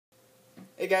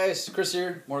Hey guys, Chris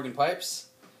here, Morganpipes.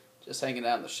 Just hanging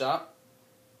out in the shop.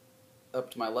 Up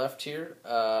to my left here,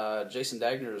 Jason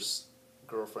Dagner's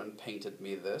girlfriend painted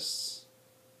me this.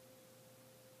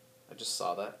 I just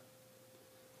saw that.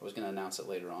 I was going to announce it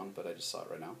later on, but I just saw it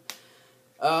right now.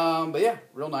 But yeah,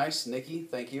 real nice. Nikki,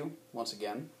 thank you once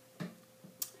again.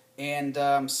 And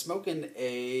I'm smoking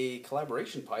a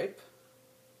collaboration pipe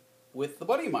with a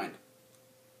buddy of mine.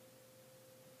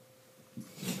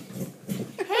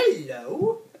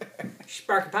 Hello,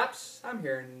 SparkysPipes. I'm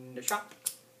here in the shop.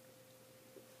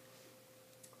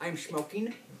 I'm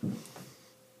smoking.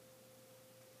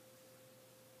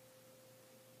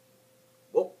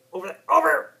 Whoa, over there,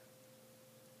 over!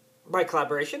 By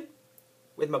collaboration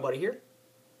with my buddy here.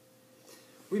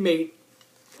 We made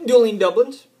dueling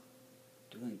Dublins.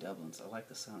 Dueling Dublins, I like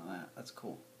the sound of that. That's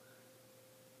cool.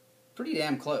 Pretty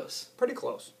damn close. Pretty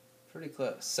close. Pretty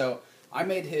close. So I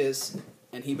made his,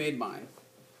 and he made mine.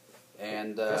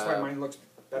 And that's why mine looks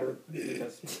better,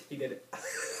 because he did it.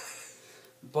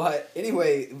 But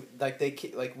anyway,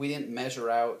 we didn't measure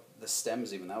out the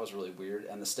stems even. That was really weird.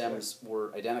 And the stems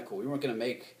were identical. We weren't going to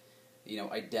make,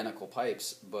 identical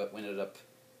pipes, but we ended up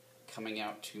coming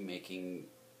out to making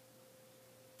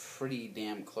pretty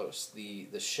damn close. The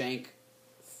shank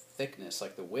thickness,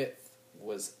 like the width,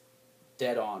 was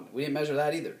dead on. We didn't measure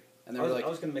that either. And I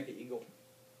was going to make an eagle.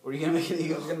 Were you going to make an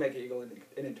eagle? I was going to make an eagle, and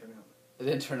it didn't turn out. It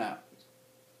didn't turn out.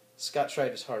 Scott tried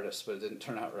his hardest, but it didn't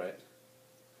turn out right.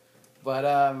 But,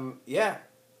 yeah,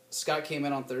 Scott came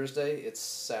in on Thursday. It's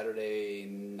Saturday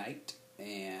night,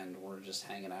 and we're just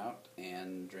hanging out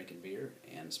and drinking beer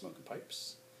and smoking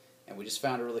pipes. And we just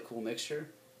found a really cool mixture.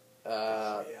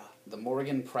 The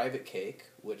Morgan Private Cake,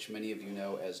 which many of you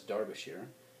know as Derbyshire,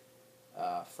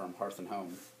 from Hearth and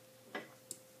Home.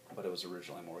 But it was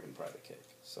originally Morgan Private Cake.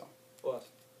 So, What?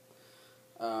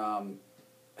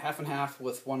 half and half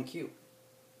with 1 cube.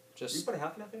 Just, you put a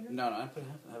half and half in here? No, I put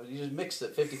half and half. You just mixed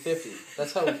it 50-50.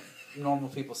 That's how normal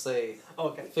people say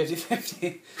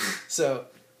 50-50. So,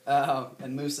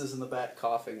 and Moose is in the back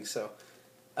coughing. So,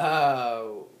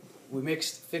 we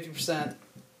mixed 50%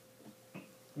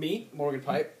 me, Morgan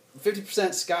Pipe,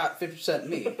 50% Scott, 50%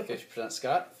 me, 50%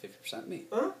 Scott, 50% me.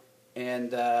 Huh?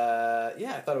 And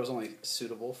yeah, I thought it was only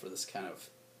suitable for this kind of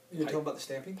You're talking about the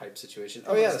stamping? Pipe situation.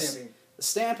 Oh yeah, the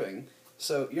stamping.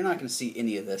 So you're not going to see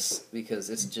any of this because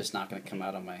it's just not going to come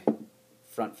out on my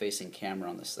front-facing camera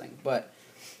on this thing. But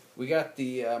we got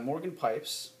the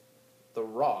Morganpipes, the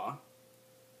Raw,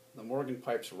 the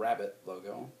Morganpipes Rabbit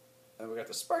logo, and we got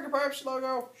the SparkysPipes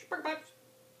logo, SparkysPipes,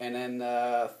 and then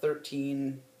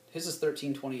 13. His is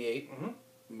 1328. Mm-hmm.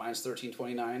 Mine's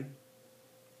 1329.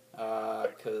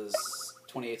 Because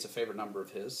 28's a favorite number of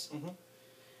his. Mm-hmm.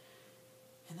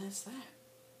 And that's that.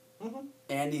 Mm-hmm.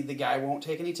 And the guy won't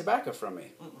take any tobacco from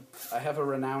me. Mm-mm. I have a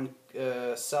renowned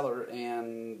seller,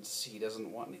 and he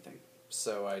doesn't want anything.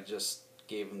 So I just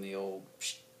gave him the old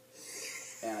psh,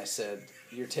 and I said,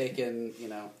 you're taking,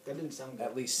 that didn't sound good.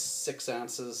 at least 6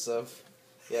 ounces of,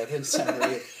 it didn't sound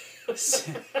very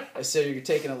I said, you're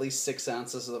taking at least 6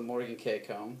 ounces of the Morgan Cake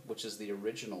home, which is the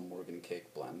original Morgan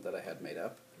Cake blend that I had made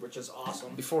up. Which is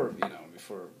awesome. Before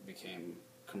it became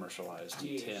commercialized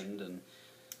and tinned and...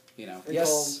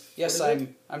 It's yes,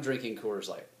 I'm drinking Coors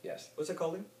Light. Yes. What's it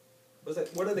called?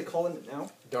 What are they calling it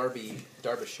now?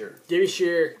 Derbyshire.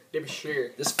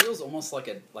 Derbyshire. This feels almost like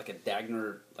a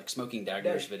Dagner, like Smoking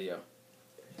Dagner's video.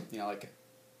 Like,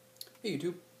 hey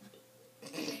YouTube.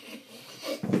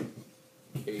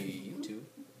 Hey YouTube.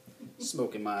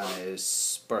 Smoking my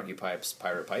SparkysPipes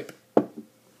pirate pipe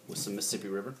with some Mississippi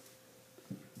River,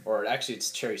 or actually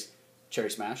it's cherry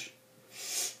smash.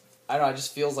 I don't know, it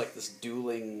just feels like this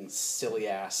dueling,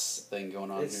 silly-ass thing going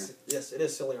on here. Yes, it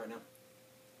is silly right now.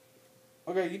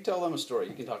 Okay, you tell them a story.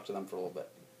 You can talk to them for a little bit.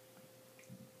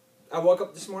 I woke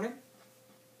up this morning.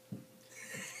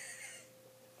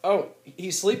 Oh,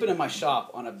 he's sleeping in my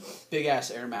shop on a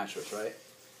big-ass air mattress, right?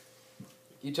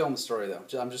 You tell them the story, though.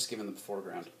 I'm just giving them the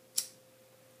foreground.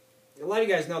 A lot of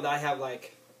you guys know that I have,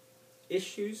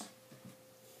 issues.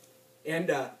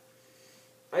 And,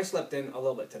 I slept in a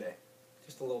little bit today.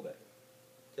 Just a little bit.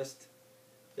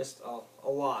 Just a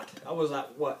lot. I was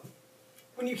at, what?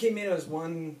 When you came in, it was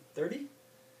 1:30?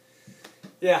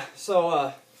 Yeah,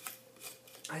 so,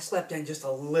 I slept in just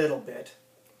a little bit.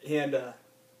 And,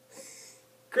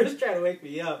 Chris tried to wake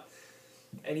me up.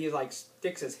 And he,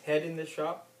 sticks his head in the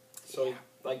shop. So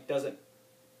he, doesn't,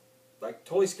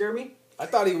 totally scare me. I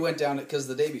thought he went down, because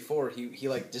the day before, he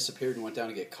disappeared and went down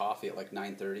to get coffee at,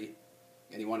 9:30.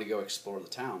 And he wanted to go explore the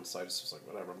town, so I just was like,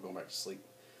 whatever, I'm going back to sleep.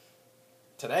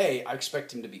 Today, I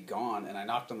expect him to be gone, and I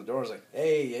knocked on the door. I was like,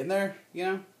 hey, in there?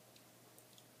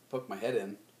 Poked my head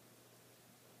in.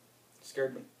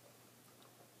 Scared me.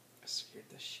 Scared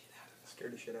the shit out of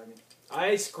Scared the shit out of me.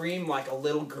 I screamed like a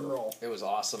little girl. it. It was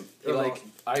awesome. It was Like,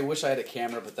 awesome. I wish I had a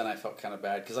camera, but then I felt kind of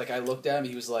bad because, like, I looked at him.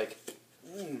 He was like,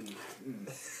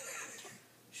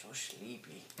 so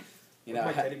sleepy. You know,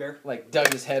 My teddy bear. like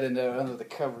dug his head into under the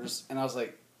covers, and I was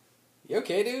like, "You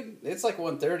okay, dude? It's like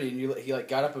 1:30, and he like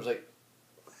got up and was like,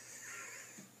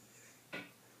 "The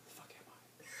fuck am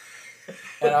I?"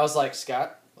 And I was like,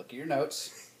 "Scott, look at your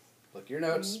notes. Look at your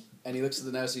notes." And he looks at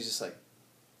the notes. He's just like,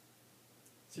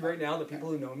 See, right now, the people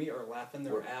who know me are laughing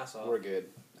their ass off. "We're good.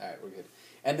 All right, we're good."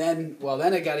 And then,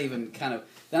 then it got even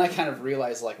then I kind of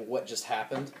realized like what just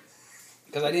happened.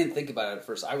 Because I didn't think about it at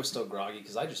first. I was still groggy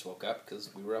because I just woke up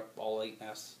because we were up all late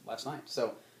last night.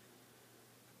 So,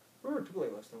 We were too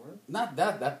late last night, weren't not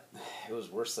that it was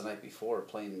worse the night before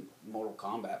playing Mortal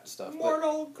Kombat and stuff. we?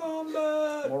 Mortal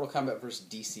Kombat! Mortal Kombat versus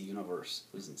DC Universe.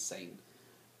 It was insane.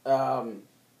 We're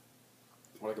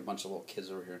like a bunch of little kids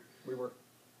over here. We were.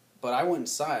 But I went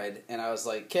inside and I was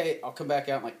like, okay, I'll come back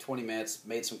out in like 20 minutes,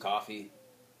 made some coffee.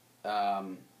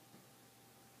 You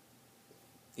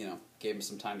know, gave him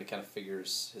some time to kind of figure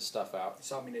his stuff out. You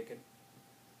saw me naked.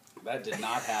 That did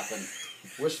not happen.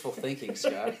 Wishful thinking,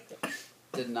 Scott.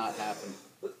 Did not happen.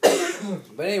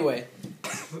 But anyway,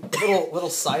 little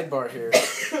sidebar here.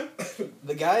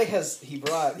 The guy he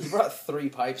brought 3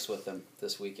 pipes with him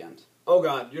this weekend. Oh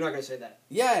God, you're not gonna say that.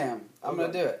 Yeah, I am. I'm Okay.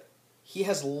 gonna do it. He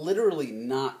has literally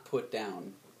not put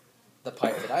down the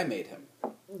pipe that I made him.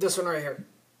 This one right here.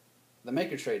 The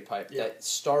Maker Trade pipe Yeah. that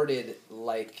started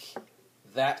like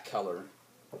that color,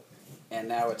 and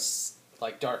now it's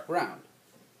like dark brown,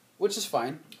 which is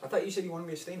fine. I thought you said you wanted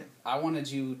me to stain it. I wanted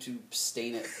you to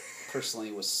stain it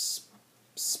personally with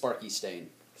Sparky stain.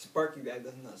 Sparky, that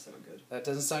does not sound good. That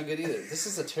doesn't sound good either. This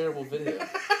is a terrible video.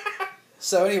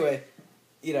 So anyway,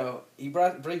 you know, he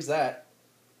brings that.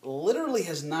 Literally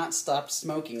has not stopped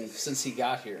smoking since he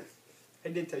got here. I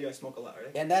did tell you I smoke a lot,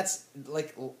 right? And that's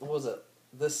like, what was it?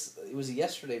 It was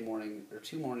yesterday morning or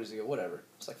 2 mornings ago, whatever.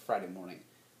 It's like Friday morning.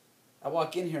 I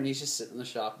walk in here and he's just sitting in the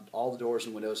shop. All the doors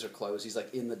and windows are closed. He's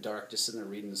like in the dark, just sitting there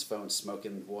reading his phone,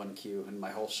 smoking 1Q, and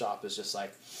my whole shop is just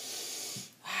like,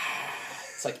 it's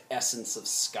like essence of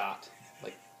Scott.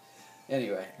 Like,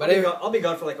 anyway, but I'll be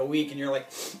gone for like a week, and you're like,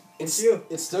 it's you.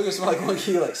 It's still gonna smell like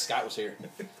 1Q, like Scott was here.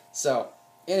 So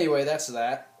anyway, that's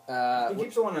that. He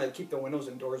keeps wanting to keep the windows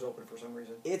and doors open for some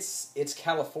reason. It's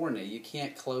California. You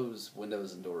can't close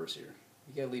windows and doors here.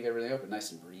 You gotta leave everything open,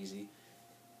 nice and breezy.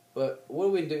 But what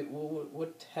do we do?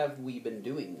 What have we been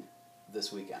doing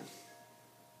this weekend?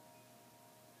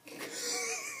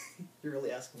 You're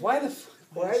really asking me. Why the?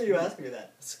 Why are you asking me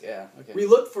that? Yeah. Okay. We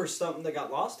looked for something that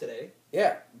got lost today.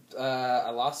 Yeah. I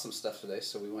lost some stuff today,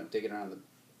 so we went digging around the.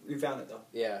 You found it though.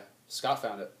 Yeah. Scott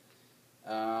found it.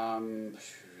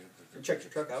 You checked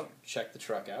your truck out. Checked the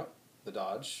truck out. The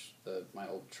Dodge. My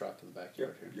old truck in the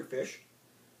backyard here. Your fish.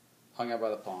 Hung out by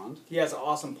the pond. He has an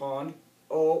awesome pond.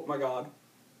 Oh my God.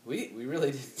 We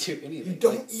really didn't do anything. You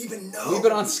don't even know. We've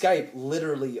been on Skype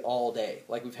literally all day.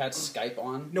 Like, we've had Skype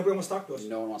on. Nobody wants to talk to us.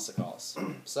 No one wants to call us.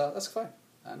 So, that's fine.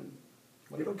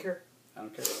 We don't care. I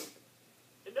don't care.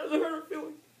 It doesn't hurt our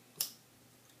feelings.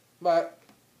 But,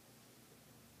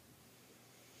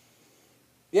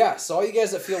 yeah, so all you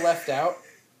guys that feel left out,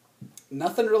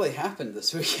 nothing really happened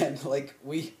this weekend. Like,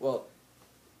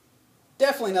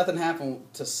 definitely nothing happened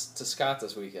to Scott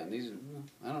this weekend.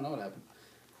 I don't know what happened.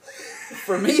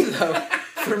 For me,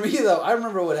 though, I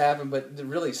remember what happened, but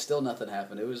really still nothing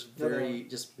happened. It was very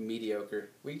just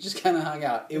mediocre. We just kind of hung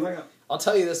out. I'll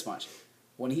tell you this much.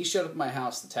 When he showed up at my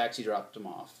house, the taxi dropped him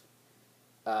off.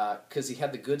 Because he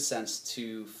had the good sense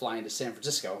to fly into San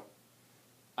Francisco.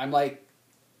 I'm like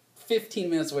 15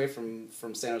 minutes away from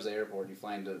San Jose Airport. You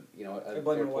fly into, an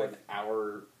airport an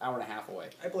hour and a half away.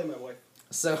 I blame my wife.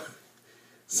 So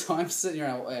I'm sitting here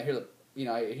and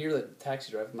I hear the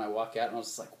taxi driver and I walk out and I was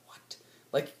just like, what?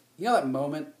 Like, you know that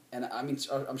moment, and I mean,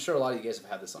 I'm sure a lot of you guys have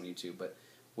had this on YouTube, but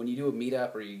when you do a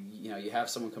meetup or you have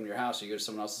someone come to your house or you go to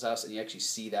someone else's house and you actually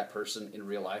see that person in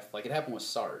real life, like it happened with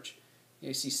Sarge.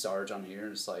 You see Sarge on here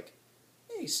and it's like,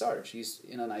 hey, Sarge, he's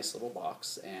in a nice little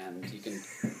box and you can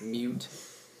mute,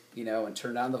 and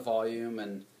turn down the volume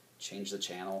and change the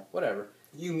channel, whatever.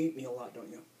 You mute me a lot, don't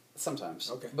you? Sometimes.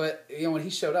 Okay. But, when he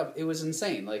showed up, it was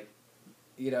insane. Like,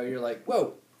 you're like,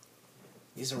 whoa,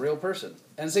 he's a real person.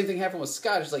 And the same thing happened with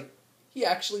Scott. It's like, he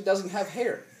actually doesn't have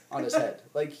hair on his head.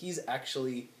 Like, he's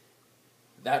actually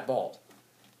that bald.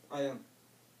 I am.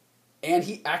 And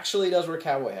he actually does wear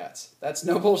cowboy hats. That's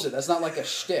no bullshit. That's not like a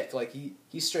shtick. Like,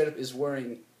 he straight up is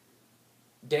wearing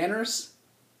Danners,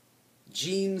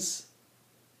 jeans,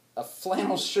 a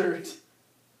flannel shirt,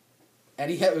 And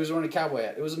he was wearing a cowboy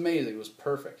hat. It was amazing. It was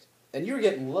perfect. And you were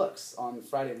getting looks on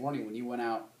Friday morning when you went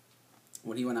out.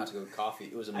 When he went out to go coffee,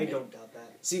 it was amazing. I don't doubt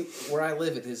that. See, where I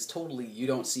live, it is totally, you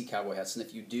don't see cowboy hats. And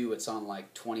if you do, it's on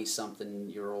like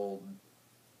 20-something-year-old,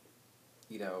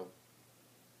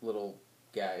 little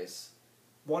guys.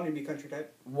 Wannabe country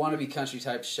type? Wannabe country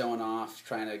type showing off,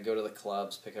 trying to go to the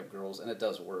clubs, pick up girls, and it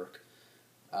does work.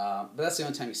 But that's the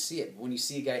only time you see it. When you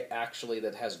see a guy actually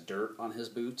that has dirt on his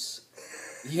boots,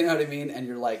 you know what I mean? And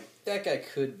you're like, that guy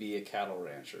could be a cattle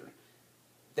rancher.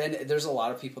 Then there's a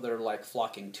lot of people that are like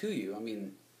flocking to you. I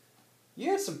mean,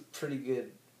 you had some pretty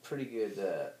good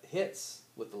hits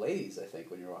with the ladies, I think,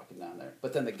 when you're walking down there.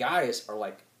 But then the guys are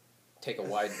like, take a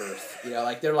wide berth.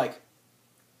 Like they're like,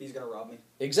 he's gonna rob me.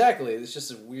 Exactly. It's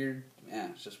just a weird.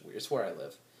 Yeah, it's just weird. It's where I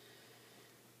live.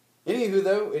 Anywho,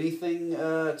 though, anything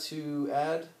to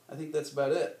add? I think that's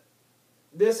about it.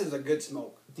 This is a good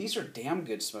smoke. These are damn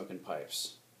good smoking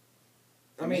pipes.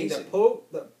 I mean, Amazing.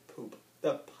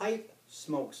 the pipe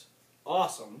smokes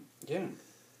awesome. Yeah.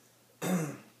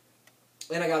 And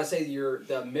I gotta say,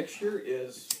 the mixture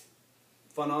is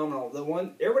phenomenal.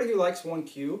 Everybody who likes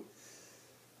 1Q,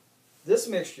 this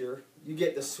mixture, you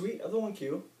get the sweet of the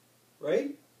 1Q,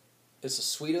 right? It's the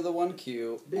sweet of the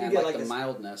 1Q But you and get like like the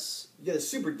mildness. You get a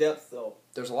super depth though.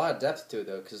 There's a lot of depth to it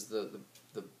though, because the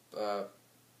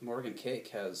Morgan cake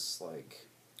has like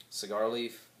cigar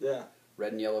leaf, Yeah.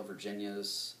 red and yellow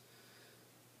Virginias,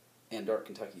 and dark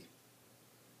Kentucky.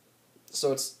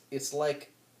 So it's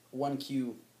like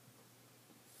 1Q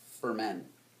for men.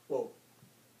 Whoa.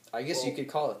 I guess you could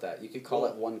call it that. You could call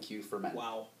it 1Q for men.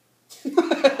 Wow.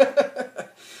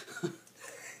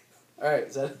 All right,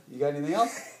 you got anything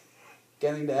else? Got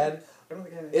anything to add? I don't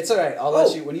think I have anything. It's all right. I'll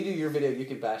let you. When you do your video, you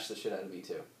can bash the shit out of me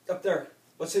too. Up there.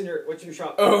 What's in your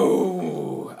shop?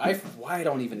 Oh, I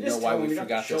don't even know why we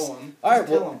forgot this. All right,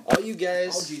 well, all you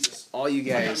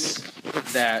guys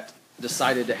that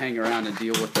decided to hang around and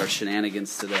deal with our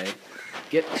shenanigans today,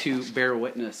 get to bear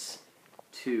witness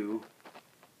to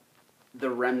the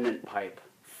remnant pipe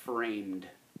framed.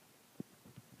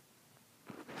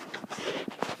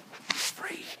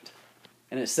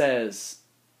 And it says,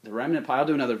 the remnant pipe, I'll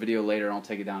do another video later and I'll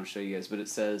take it down and show you guys, but it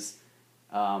says,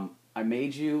 I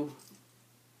made you,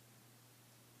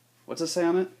 what's it say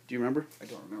on it? Do you remember? I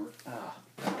don't remember.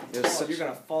 You're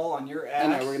going to fall on your ass. I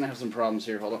know, we're going to have some problems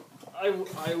here, hold on. I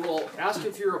will ask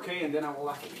if you're okay and then I will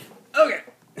laugh at you. Okay.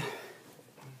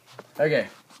 Okay,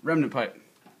 remnant pipe.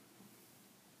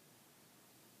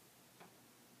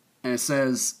 And it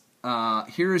says,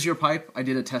 here is your pipe, I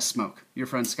did a test smoke. Your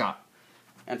friend Scott.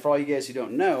 And for all you guys who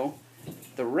don't know,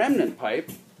 the remnant pipe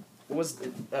was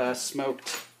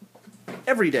smoked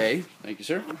every day, thank you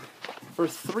sir, for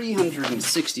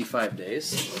 365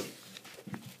 days.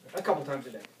 A couple times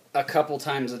a day. A couple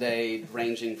times a day,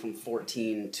 ranging from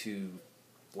 14 to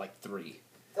like 3.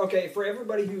 Okay, for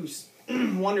everybody who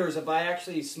wonders if I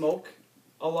actually smoke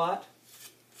a lot,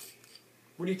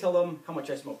 would you tell them how much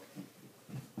I smoke?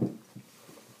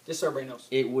 Just so everybody knows.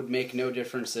 It would make no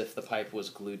difference if the pipe was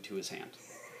glued to his hand.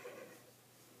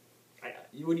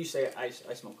 When you say I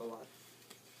smoke a lot.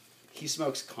 He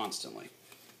smokes constantly.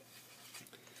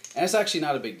 And it's actually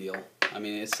not a big deal. I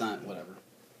mean, it's not, whatever.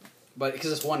 But,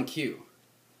 because it's 1Q.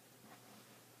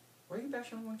 Why are you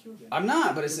bashing on 1Q again? I'm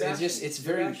not, but it's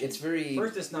very...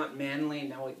 First it's not manly,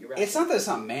 now you're bashing. It's not that it's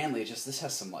not manly, it's just this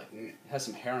has some,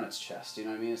 hair on its chest, you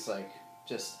know what I mean? It's like,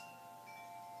 just,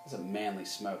 it's a manly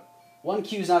smoke.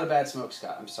 1Q's not a bad smoke,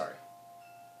 Scott, I'm sorry.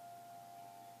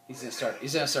 He's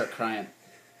gonna start crying.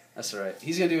 That's alright.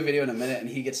 He's gonna do a video in a minute and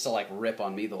he gets to, like, rip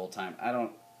on me the whole time.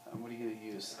 What are you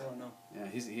gonna use? I don't know. Yeah,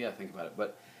 he gotta think about it,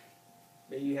 but...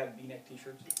 Maybe you have V-neck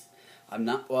t-shirts? I'm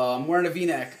wearing a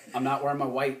V-neck. I'm not wearing my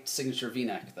white signature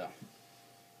V-neck, though.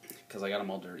 Because I got them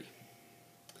all dirty.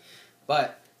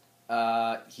 But,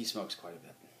 he smokes quite a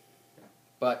bit. Yeah.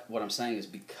 But what I'm saying is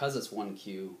because it's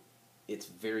 1Q, it's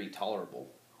very tolerable.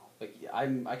 Like, I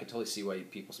could totally see why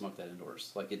people smoke that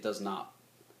indoors. Like, it does not...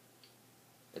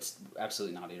 It's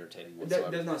absolutely not irritating whatsoever.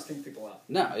 It does not stink people out.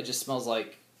 No, it just smells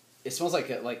like... It smells like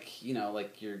like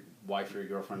your wife or your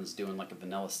girlfriend is doing like a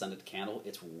vanilla scented candle.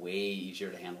 It's way easier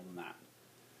to handle than that.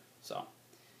 So,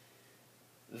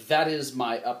 that is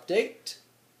my update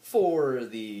for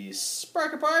the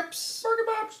SparkysPipes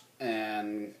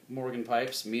and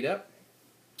Morganpipes meetup.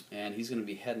 And he's going to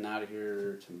be heading out of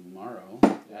here tomorrow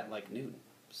at like noon.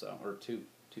 So, or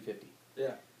 2:50.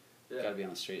 Yeah. Got to be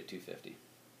on the street at 2:50.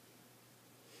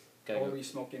 Are we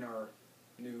smoking our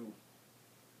new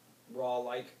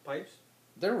raw-like pipes?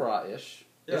 They're raw-ish.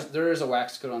 Yeah. There is a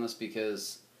wax coat on this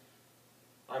because...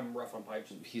 I'm rough on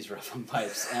pipes. He's rough on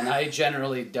pipes. And I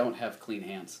generally don't have clean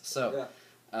hands. So,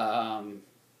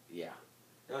 Yeah.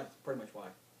 That's pretty much why.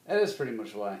 That is pretty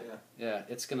much why. Yeah. Yeah,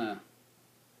 it's gonna...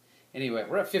 Anyway,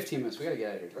 we're at 15 minutes. We gotta get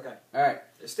out of here. Okay. All right.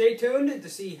 Stay tuned to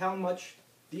see how much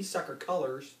these sucker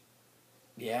colors.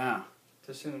 Yeah.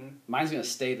 To soon. Mine's gonna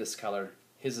stay this color.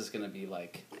 His is gonna be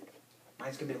like...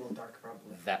 Mine's gonna be a little darker,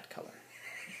 probably. That color.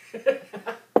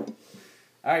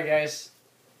 All right, guys.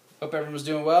 Hope everyone's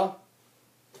doing well.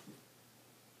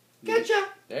 Gotcha!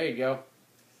 There you go.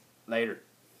 Later.